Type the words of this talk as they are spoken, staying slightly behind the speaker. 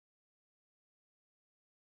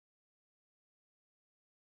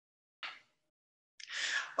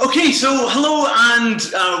Okay, so hello and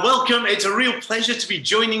welcome. It's a real pleasure to be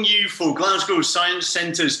joining you for Glasgow Science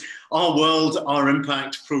Centre's Our World, Our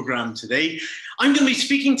Impact programme today. I'm going to be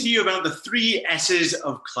speaking to you about the 3 S's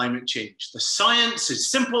of climate change. The science is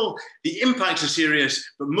simple, the impacts are serious,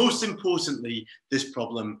 but most importantly, this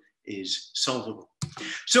problem is solvable.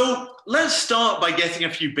 So let's start by getting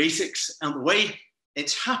a few basics out of the way.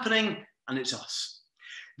 It's happening and it's us.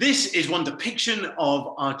 This is one depiction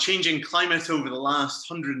of our changing climate over the last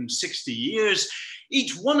 160 years.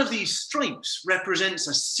 Each one of these stripes represents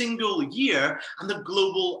a single year and the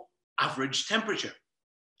global average temperature.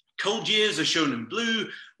 Cold years are shown in blue,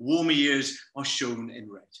 warmer years are shown in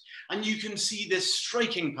red. And you can see this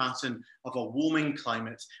striking pattern of a warming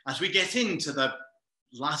climate as we get into the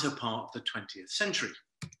latter part of the 20th century.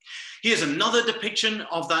 Here's another depiction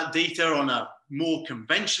of that data on a more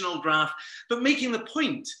conventional graph, but making the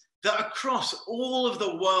point that across all of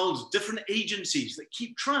the world's different agencies that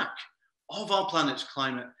keep track of our planet's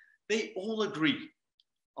climate, they all agree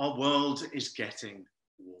our world is getting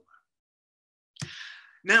warmer.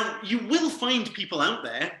 Now, you will find people out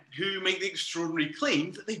there who make the extraordinary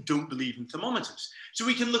claim that they don't believe in thermometers. So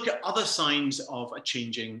we can look at other signs of a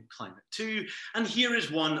changing climate too. And here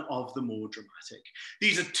is one of the more dramatic.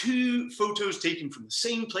 These are 2 photos taken from the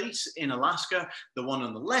same place in Alaska, the one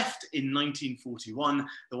on the left in 1941,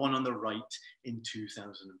 the one on the right in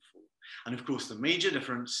 2004. And of course, the major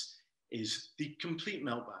difference is the complete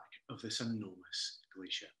meltback of this enormous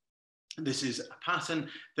glacier. This is a pattern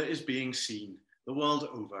that is being seen the world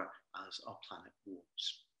over as our planet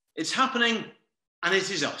warms. It's happening and it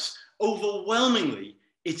is us. Overwhelmingly,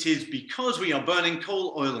 it is because we are burning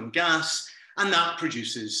coal, oil and gas, and that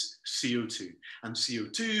produces CO2. And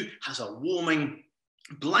CO2 has a warming,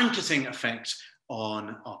 blanketing effect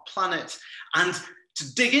on our planet. And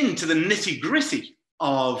to dig into the nitty-gritty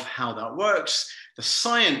of how that works, the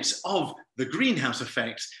science of the greenhouse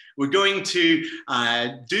effect, we're going to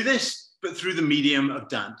do this but through the medium of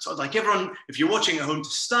dance. I'd like everyone, if you're watching at home, to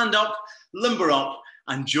stand up, limber up,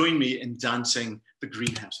 and join me in dancing the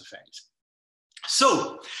greenhouse effect.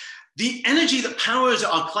 So, the energy that powers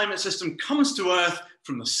our climate system comes to Earth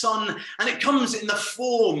from the sun, and it comes in the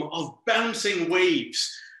form of bouncing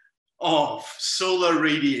waves of solar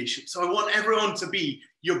radiation. So I want everyone to be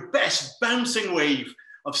your best bouncing wave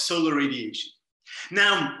of solar radiation.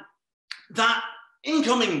 Now, that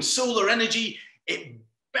incoming solar energy, it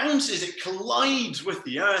bounces, it collides with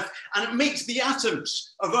the Earth, and it makes the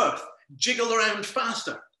atoms of Earth jiggle around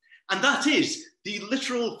faster. And that is the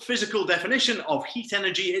literal physical definition of heat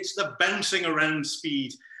energy. It's the bouncing around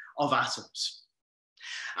speed of atoms.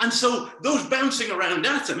 And so those bouncing around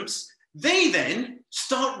atoms, they then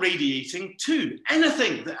start radiating too.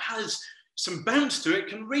 Anything that has some bounce to it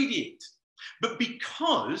can radiate. But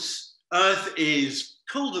because Earth is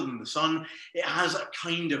colder than the sun, it has a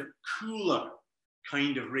kind of cooler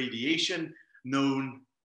kind of radiation known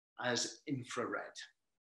as infrared.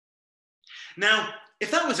 Now,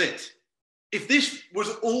 if that was it, if this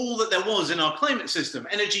was all that there was in our climate system,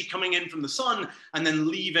 energy coming in from the sun and then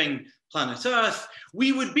leaving planet Earth,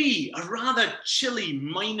 we would be a rather chilly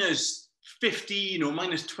 -15 or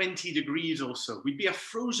 -20 degrees or so. We'd be a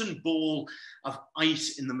frozen ball of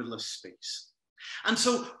ice in the middle of space. And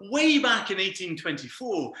so way back in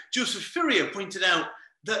 1824, Joseph Fourier pointed out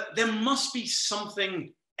that there must be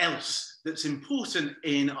something else that's important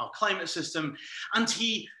in our climate system. And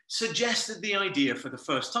he suggested the idea for the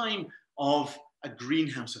first time of a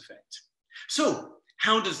greenhouse effect. So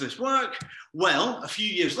how does this work? Well, a few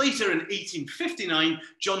years later in 1859,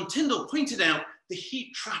 John Tyndall pointed out the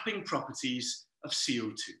heat trapping properties of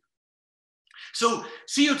CO2. So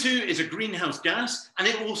CO2 is a greenhouse gas, and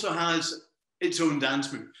it also has its own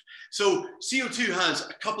dance move. So CO2 has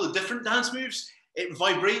a couple of different dance moves. It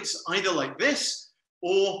vibrates either like this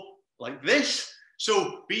or like this.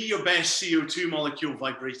 So be your best CO2 molecule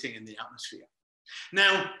vibrating in the atmosphere.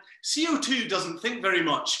 Now, CO2 doesn't think very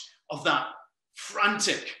much of that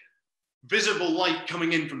frantic, visible light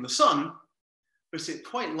coming in from the sun, but it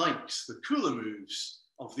quite likes the cooler moves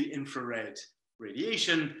of the infrared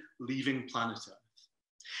radiation leaving planet Earth.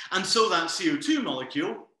 And so that CO2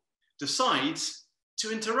 molecule decides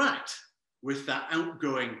to interact with that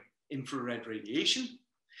outgoing infrared radiation.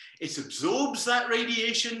 It absorbs that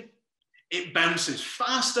radiation, it bounces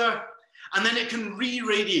faster, and then it can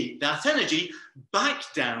re-radiate that energy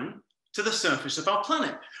back down to the surface of our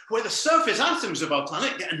planet, where the surface atoms of our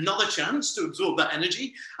planet get another chance to absorb that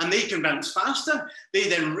energy, and they can bounce faster. They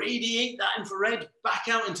then radiate that infrared back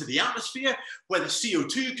out into the atmosphere, where the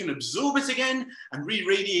CO2 can absorb it again and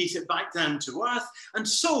re-radiate it back down to Earth. And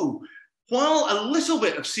so, while a little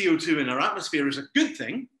bit of CO2 in our atmosphere is a good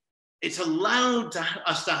thing, It's allowed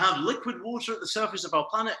us to have liquid water at the surface of our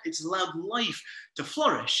planet. It's allowed life to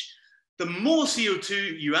flourish. The more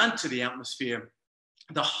CO2 you add to the atmosphere,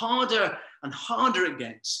 the harder and harder it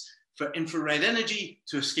gets for infrared energy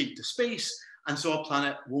to escape to space. And so our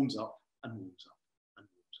planet warms up and warms up and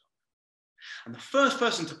warms up. And the first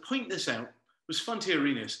person to point this out was Fonte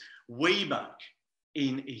Arrhenius way back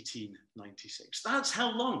in 1896. That's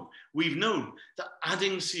how long we've known that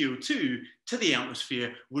adding CO2 to the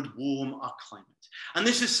atmosphere would warm our climate. And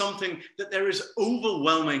this is something that there is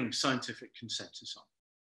overwhelming scientific consensus on.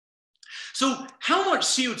 So how much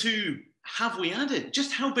CO2 have we added?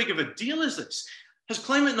 Just how big of a deal is this? Has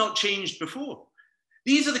climate not changed before?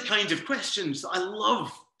 These are the kinds of questions that I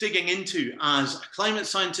love digging into as a climate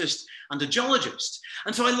scientist and a geologist.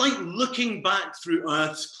 And so I like looking back through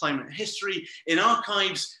Earth's climate history in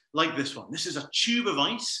archives like this one. This is a tube of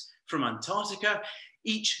ice from Antarctica.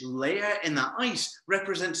 Each layer in that ice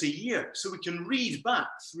represents a year. So we can read back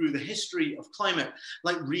through the history of climate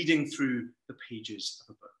like reading through the pages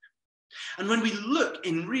of a book. And when we look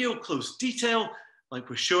in real close detail, like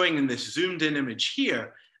we're showing in this zoomed in image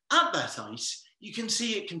here, at that ice, you can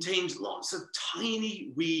see it contains lots of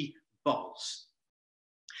tiny wee bubbles.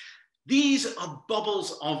 These are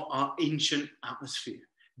bubbles of our ancient atmosphere.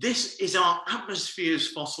 This is our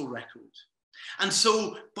atmosphere's fossil record. And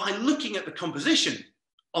so by looking at the composition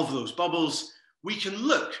of those bubbles, we can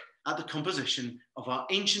look at the composition of our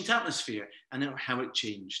ancient atmosphere and how it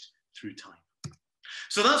changed through time.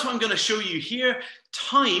 So that's what I'm going to show you here.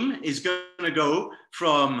 Time is going to go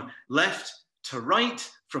from left to right,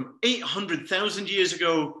 from 800,000 years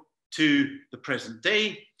ago to the present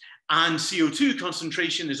day. And CO2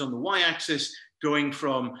 concentration is on the y-axis, going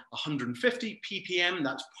from 150 ppm,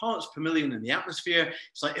 that's parts per million in the atmosphere.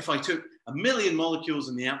 It's like if I took 1 million molecules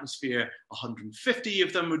in the atmosphere, 150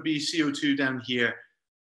 of them would be CO2 down here,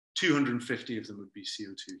 250 of them would be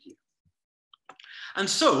CO2 here. And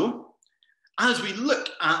so, as we look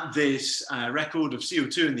at this record of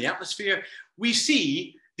CO2 in the atmosphere, we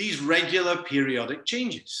see these regular periodic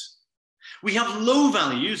changes. We have low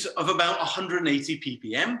values of about 180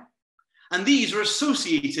 ppm, and these are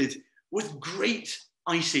associated with great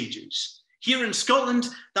ice ages. Here in Scotland,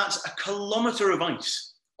 that's a kilometre of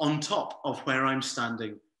ice on top of where I'm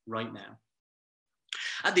standing right now.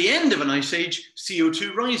 At the end of an ice age,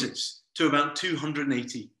 CO2 rises to about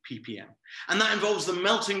 280 ppm. And that involves the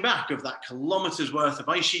melting back of that kilometre's worth of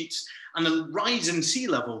ice sheets and a rise in sea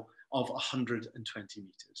level of 120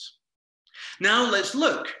 meters. Now let's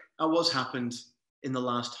look at what's happened in the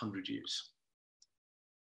last 100 years.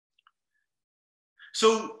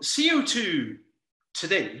 So CO2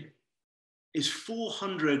 today is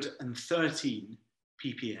 413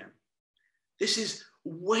 ppm. This is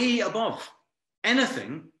way above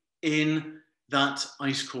anything in that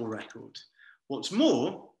ice core record. What's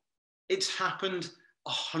more, it's happened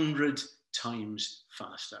 100 times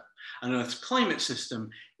faster. And Earth's climate system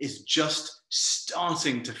is just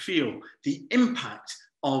starting to feel the impact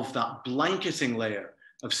of that blanketing layer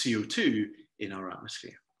of CO2 in our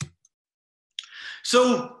atmosphere.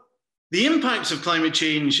 So the impacts of climate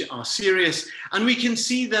change are serious, and we can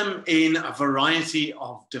see them in a variety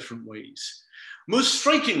of different ways. Most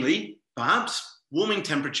strikingly, perhaps, warming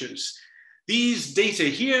temperatures. These data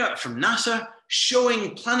here are from NASA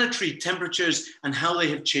showing planetary temperatures and how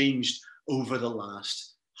they have changed over the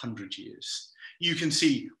last 100 years. You can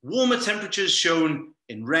see warmer temperatures shown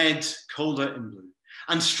in red, colder in blue.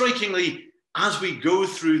 And strikingly, as we go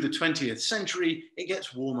through the 20th century, it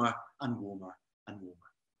gets warmer and warmer and warmer.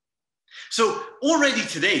 So already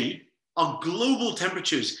today, our global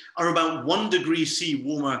temperatures are about 1 degree C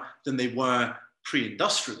warmer than they were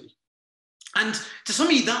pre-industrially. And to some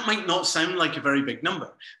of you, that might not sound like a very big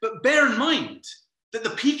number, but bear in mind that the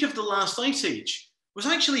peak of the last ice age was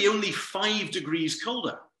actually only 5 degrees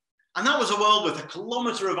colder. And that was a world with a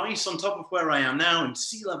kilometre of ice on top of where I am now and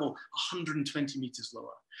sea level 120 meters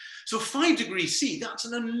lower. So 5 degrees C, that's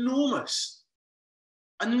an enormous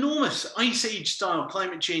ice age style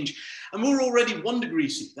climate change. And we're already 1 degree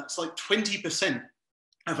C, that's like 20%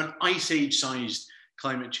 of an ice age sized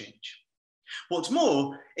climate change. What's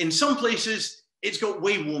more, in some places, it's got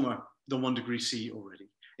way warmer than 1 degree C already.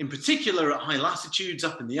 In particular, at high latitudes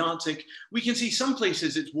up in the Arctic, we can see some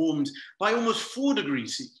places it's warmed by almost 4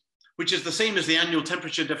 degrees C, which is the same as the annual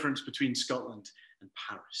temperature difference between Scotland and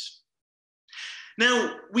Paris.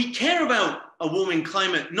 Now, we care about a warming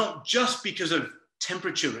climate not just because of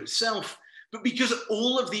temperature itself, but because of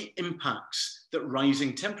all of the impacts that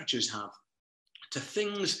rising temperatures have to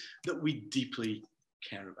things that we deeply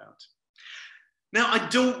care about. Now, I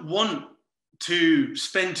don't want to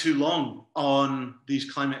spend too long on these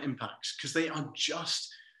climate impacts because they are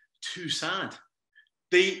just too sad.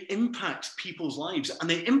 They impact people's lives, and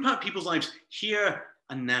they impact people's lives here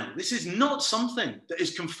and now. This is not something that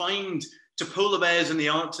is confined to polar bears in the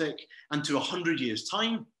Arctic and to 100 years'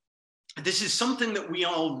 time. This is something that we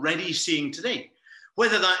are already seeing today,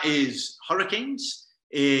 whether that is hurricanes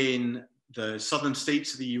in the southern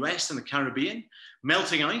states of the US and the Caribbean,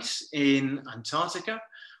 melting ice in Antarctica,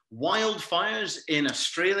 wildfires in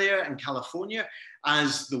Australia and California.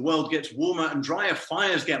 As the world gets warmer and drier,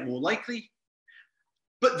 fires get more likely.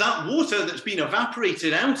 But that water that's been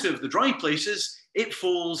evaporated out of the dry places, it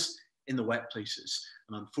falls in the wet places.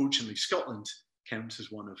 And unfortunately, Scotland counts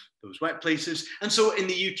as one of those wet places. And so in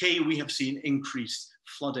the UK, we have seen increased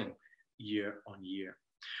flooding year on year.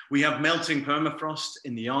 We have melting permafrost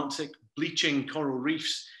in the Arctic, bleaching coral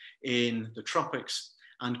reefs in the tropics,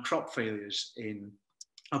 and crop failures in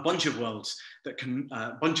a bunch of worlds that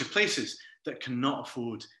a bunch of places that cannot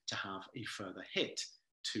afford to have a further hit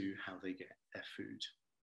to how they get their food.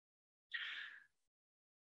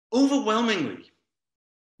 Overwhelmingly,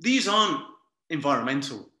 these aren't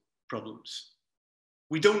environmental problems.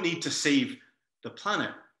 We don't need to save the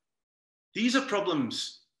planet. These are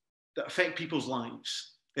problems that affect people's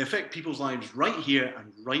lives. They affect people's lives right here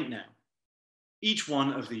and right now. Each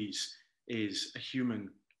one of these is a human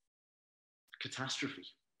catastrophe.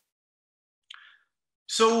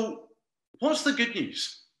 So, what's the good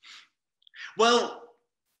news? Well,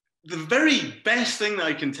 the very best thing that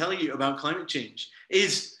I can tell you about climate change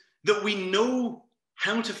is that we know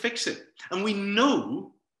how to fix it. And we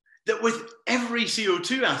know that with every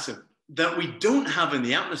CO2 atom that we don't have in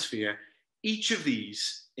the atmosphere, each of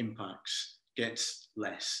these impacts gets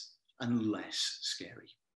less and less scary.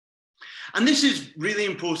 And this is really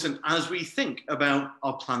important as we think about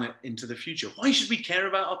our planet into the future. Why should we care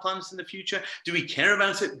about our planet in the future? Do we care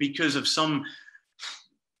about it because of some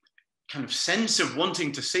kind of sense of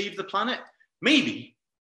wanting to save the planet? Maybe.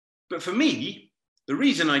 But for me, the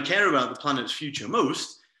reason I care about the planet's future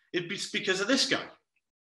most is because of this guy.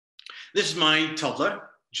 This is my toddler,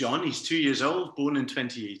 John. He's 2 years old, born in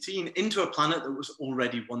 2018, into a planet that was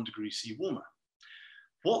already 1 degree C warmer.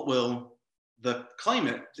 What will the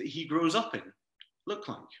climate that he grows up in look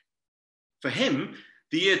like? For him,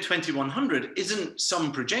 the year 2100 isn't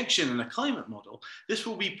some projection in a climate model. This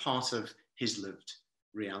will be part of his lived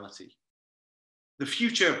reality. The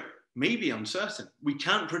future may be uncertain. We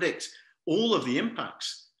can't predict all of the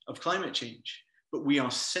impacts of climate change, but we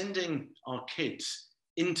are sending our kids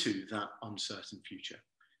into that uncertain future.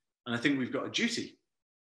 And I think we've got a duty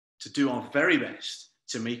to do our very best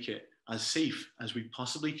to make it as safe as we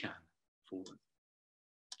possibly can for them.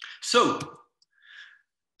 So,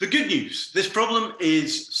 the good news, this problem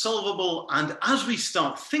is solvable. And as we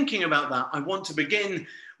start thinking about that, I want to begin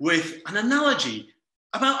with an analogy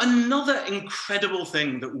about another incredible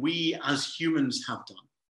thing that we as humans have done.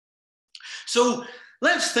 So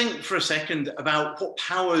let's think for a second about what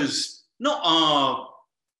powers not our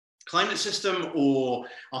climate system or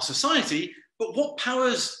our society, but what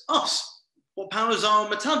powers us, what powers our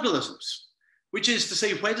metabolisms, which is to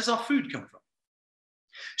say, where does our food come from?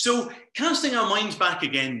 So casting our minds back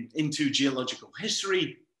again into geological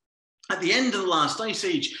history, at the end of the last ice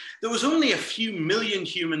age, there was only a few million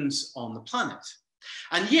humans on the planet.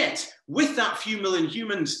 And yet, with that few million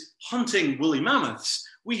humans hunting woolly mammoths,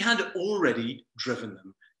 we had already driven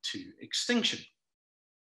them to extinction.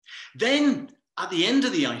 Then, at the end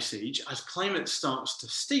of the Ice Age, as climate starts to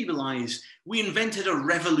stabilize, we invented a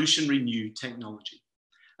revolutionary new technology.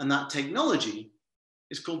 And that technology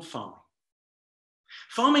is called farming.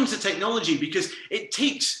 Farming is a technology because it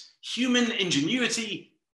takes human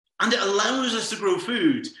ingenuity and it allows us to grow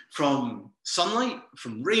food from sunlight,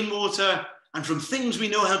 from rainwater, and from things we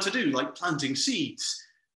know how to do, like planting seeds.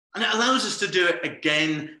 And it allows us to do it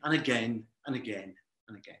again and again and again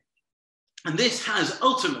and again. And this has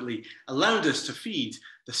ultimately allowed us to feed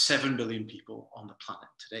the 7 billion people on the planet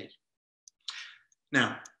today.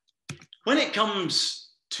 Now, when it comes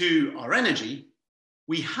to our energy,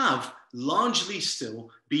 we have largely still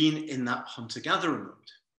been in that hunter-gatherer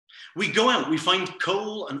mode. We go out, we find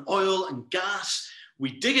coal and oil and gas,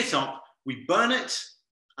 we dig it up, we burn it,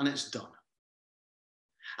 and it's done.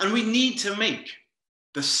 And we need to make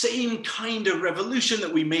the same kind of revolution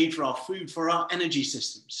that we made for our food, for our energy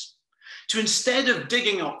systems. To instead of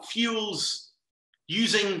digging up fuels,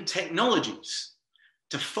 using technologies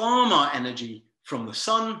to farm our energy from the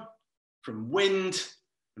sun, from wind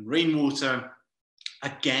and rainwater,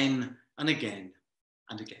 again and again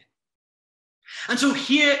and again. And so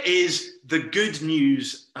here is the good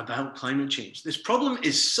news about climate change. This problem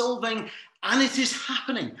is solving and it is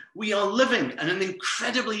happening. We are living in an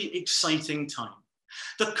incredibly exciting time.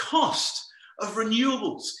 The cost of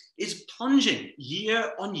renewables is plunging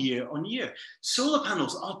year on year on year. Solar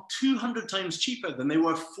panels are 200 times cheaper than they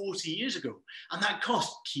were 40 years ago, and that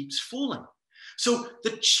cost keeps falling. So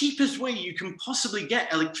the cheapest way you can possibly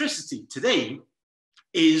get electricity today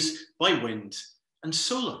is by wind and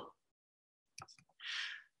solar.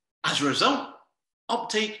 As a result,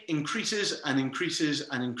 uptake increases and increases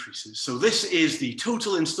and increases. So this is the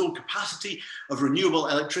total installed capacity of renewable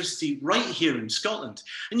electricity right here in Scotland.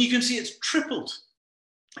 And you can see it's tripled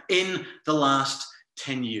in the last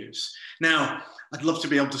 10 years. Now, I'd love to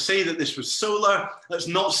be able to say that this was solar. That's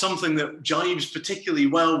not something that jives particularly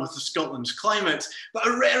well with Scotland's climate, but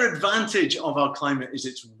a rare advantage of our climate is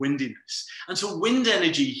its windiness. And so wind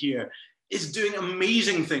energy here is doing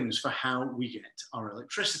amazing things for how we get our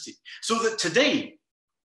electricity. So that today,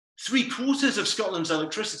 3/4 of Scotland's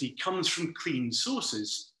electricity comes from clean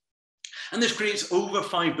sources. And this creates over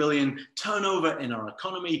 5 billion turnover in our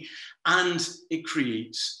economy, and it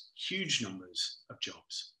creates huge numbers of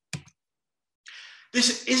jobs.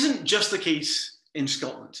 This isn't just the case in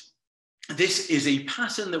Scotland. This is a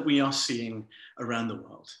pattern that we are seeing around the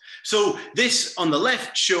world. So this on the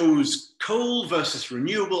left shows coal versus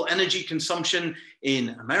renewable energy consumption in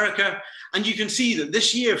America. And you can see that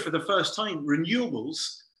this year, for the first time,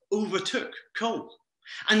 renewables overtook coal.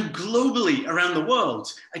 And globally around the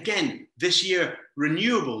world, again, this year,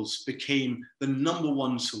 renewables became the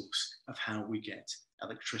 #1 source of how we get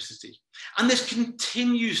electricity. And this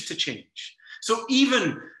continues to change. So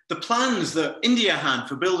even the plans that India had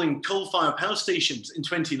for building coal-fired power stations in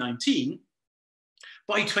 2019,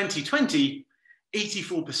 by 2020,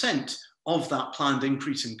 84% of that planned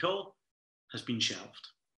increase in coal has been shelved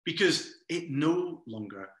because it no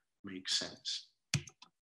longer makes sense.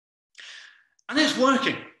 And it's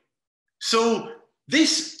working. So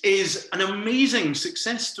this is an amazing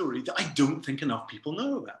success story that I don't think enough people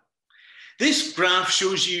know about. This graph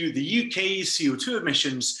shows you the UK's CO2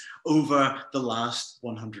 emissions over the last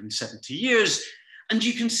 170 years. And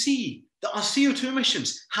you can see that our CO2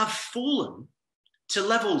 emissions have fallen to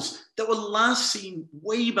levels that were last seen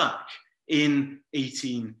way back in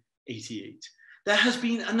 1888. There has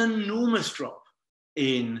been an enormous drop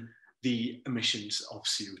in the emissions of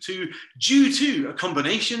CO2 due to a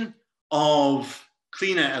combination of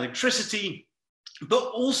cleaner electricity, but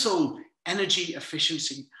also energy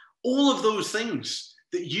efficiency. All of those things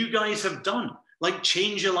that you guys have done, like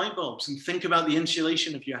change your light bulbs and think about the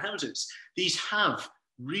insulation of your houses, these have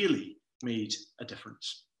really made a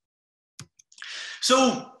difference.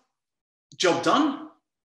 So, job done?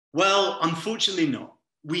 Well, unfortunately not.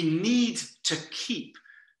 We need to keep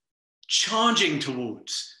charging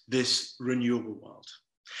towards this renewable world.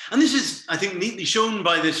 And this is, I think, neatly shown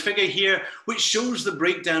by this figure here, which shows the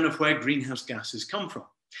breakdown of where greenhouse gases come from.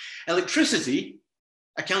 Electricity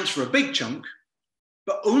accounts for a big chunk,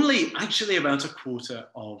 but only actually about 1/4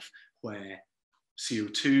 of where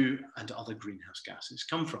CO2 and other greenhouse gases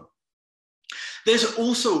come from. There's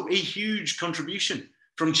also a huge contribution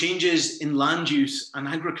from changes in land use and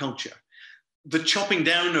agriculture. The chopping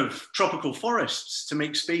down of tropical forests to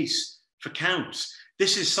make space for cows.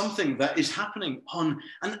 This is something that is happening on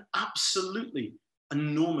an absolutely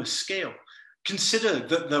enormous scale. Consider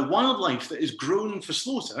that the wildlife that is grown for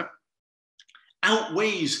slaughter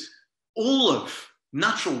outweighs all of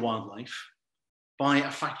natural wildlife by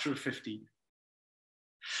a factor of 15.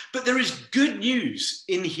 But there is good news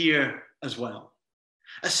in here as well.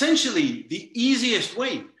 Essentially, the easiest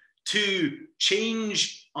way to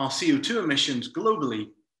change our CO2 emissions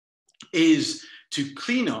globally is to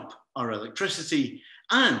clean up our electricity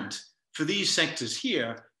and for these sectors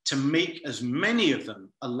here to make as many of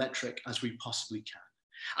them electric as we possibly can.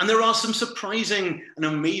 And there are some surprising and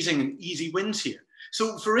amazing and easy wins here.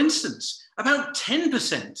 So for instance, about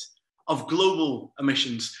 10% of global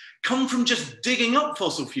emissions come from just digging up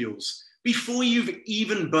fossil fuels before you've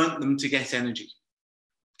even burnt them to get energy.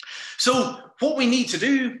 So what we need to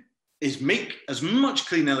do is make as much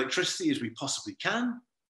clean electricity as we possibly can,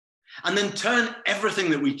 and then turn everything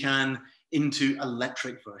that we can into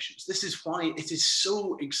electric versions. This is why it is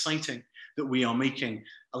so exciting that we are making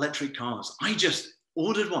electric cars. I just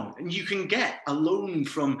ordered one, and you can get a loan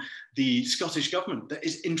from the Scottish government that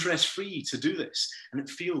is interest-free to do this, and it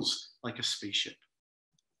feels like a spaceship.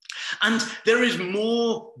 And there is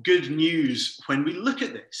more good news when we look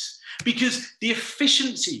at this, because the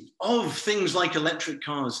efficiency of things like electric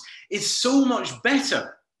cars is so much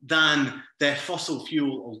better than their fossil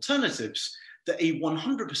fuel alternatives that a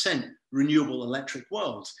 100% renewable electric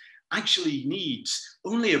world actually needs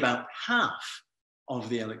only about half of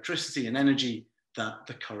the electricity and energy that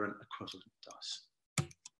the current equivalent does.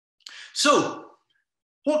 So,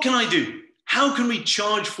 what can I do? How can we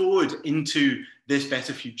charge forward into this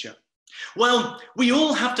better future? Well, we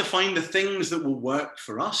all have to find the things that will work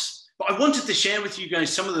for us, but I wanted to share with you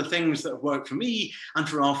guys some of the things that have worked for me and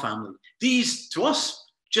for our family. These, to us,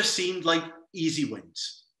 just seemed like easy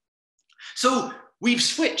wins. So we've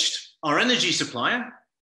switched our energy supplier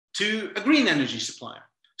to a green energy supplier.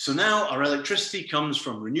 So now our electricity comes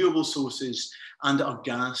from renewable sources and our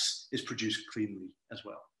gas is produced cleanly as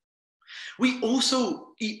well. We also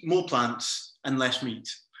eat more plants and less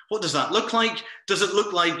meat. What does that look like? Does it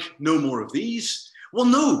look like no more of these? Well,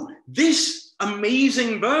 no, this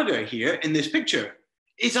amazing burger here in this picture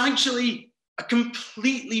is actually a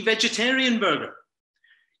completely vegetarian burger.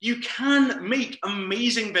 You can make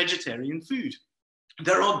amazing vegetarian food.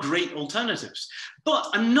 There are great alternatives, but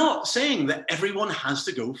I'm not saying that everyone has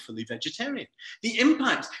to go fully vegetarian. The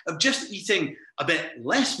impact of just eating a bit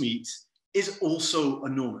less meat is also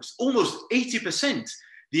enormous. Almost 80%,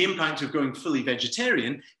 the impact of going fully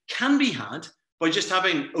vegetarian can be had by just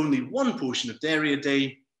having only one portion of dairy a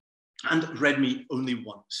day and red meat only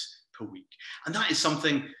once per week. And that is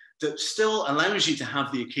something that still allows you to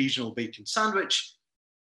have the occasional bacon sandwich,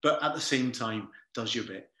 but at the same time does your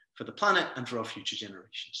bit for the planet and for our future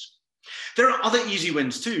generations. There are other easy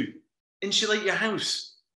wins too. Insulate your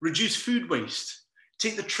house, reduce food waste,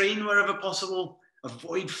 take the train wherever possible,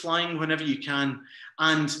 avoid flying whenever you can.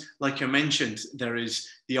 And like I mentioned, there is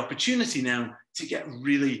the opportunity now to get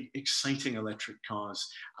really exciting electric cars.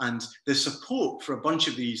 And there's support for a bunch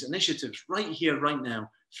of these initiatives right here, right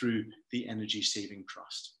now, through the Energy Saving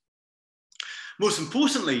Trust. Most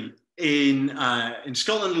importantly, in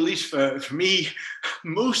Scotland, at least for me,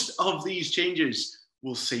 most of these changes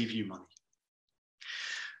will save you money.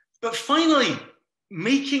 But finally,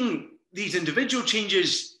 making these individual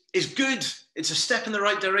changes is good. It's a step in the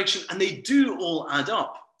right direction, and they do all add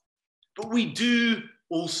up. But we do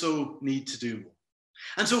also need to do more.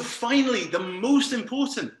 And so finally, the most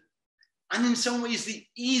important, and in some ways the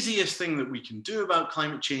easiest thing that we can do about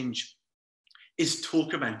climate change is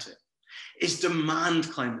talk about it, is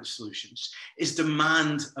demand climate solutions, is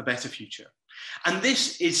demand a better future. And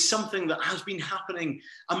this is something that has been happening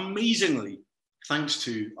amazingly thanks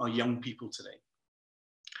to our young people today.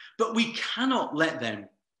 But we cannot let them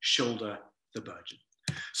shoulder the burden.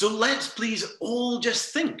 So let's please all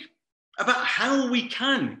just think about how we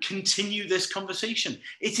can continue this conversation.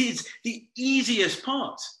 It is the easiest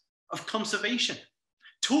part of conservation.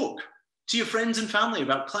 Talk to your friends and family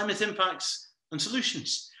about climate impacts and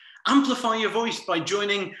solutions. Amplify your voice by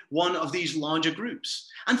joining one of these larger groups.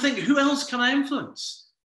 And think, who else can I influence?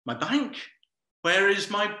 My bank? Where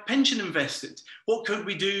is my pension invested? What could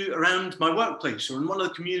we do around my workplace or in one of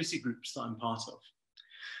the community groups that I'm part of?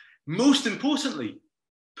 Most importantly,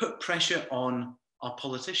 put pressure on our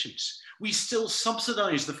politicians. We still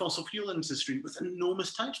subsidize the fossil fuel industry with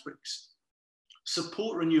enormous tax breaks.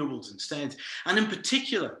 Support renewables instead. And in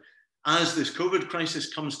particular, as this COVID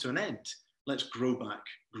crisis comes to an end, let's grow back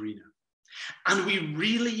greener. And we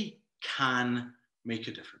really can make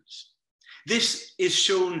a difference. This is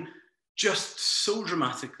shown just so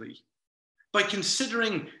dramatically by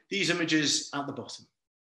considering these images at the bottom.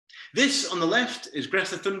 This on the left is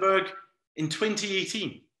Greta Thunberg in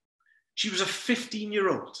 2018. She was a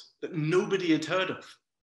 15-year-old that nobody had heard of.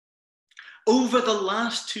 Over the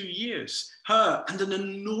last 2 years, her and an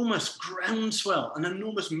enormous groundswell, an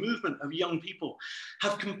enormous movement of young people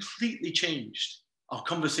have completely changed our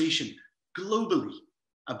conversation globally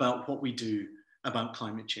about what we do about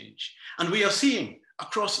climate change. And we are seeing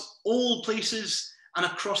across all places and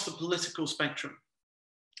across the political spectrum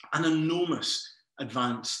an enormous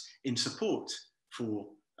advance in support for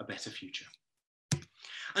a better future.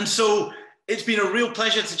 And so it's been a real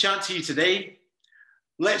pleasure to chat to you today.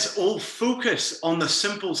 Let's all focus on the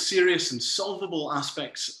simple, serious, and solvable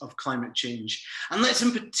aspects of climate change. And let's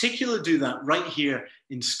in particular do that right here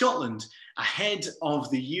in Scotland, ahead of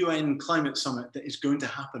the UN Climate Summit that is going to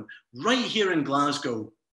happen right here in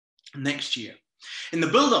Glasgow next year. In the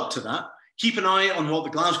build-up to that, keep an eye on what the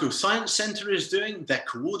Glasgow Science Centre is doing. They're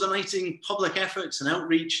coordinating public efforts and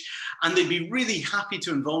outreach, and they'd be really happy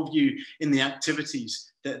to involve you in the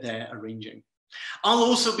activities that they're arranging. I'll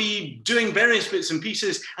also be doing various bits and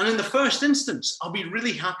pieces, and in the first instance, I'll be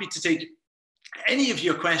really happy to take any of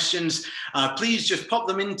your questions. Please just pop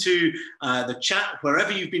them into the chat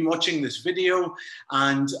wherever you've been watching this video,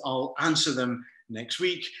 and I'll answer them next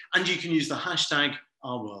week. And you can use the hashtag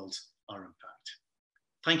 #OurWorldOurImpact.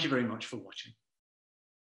 Thank you very much for watching.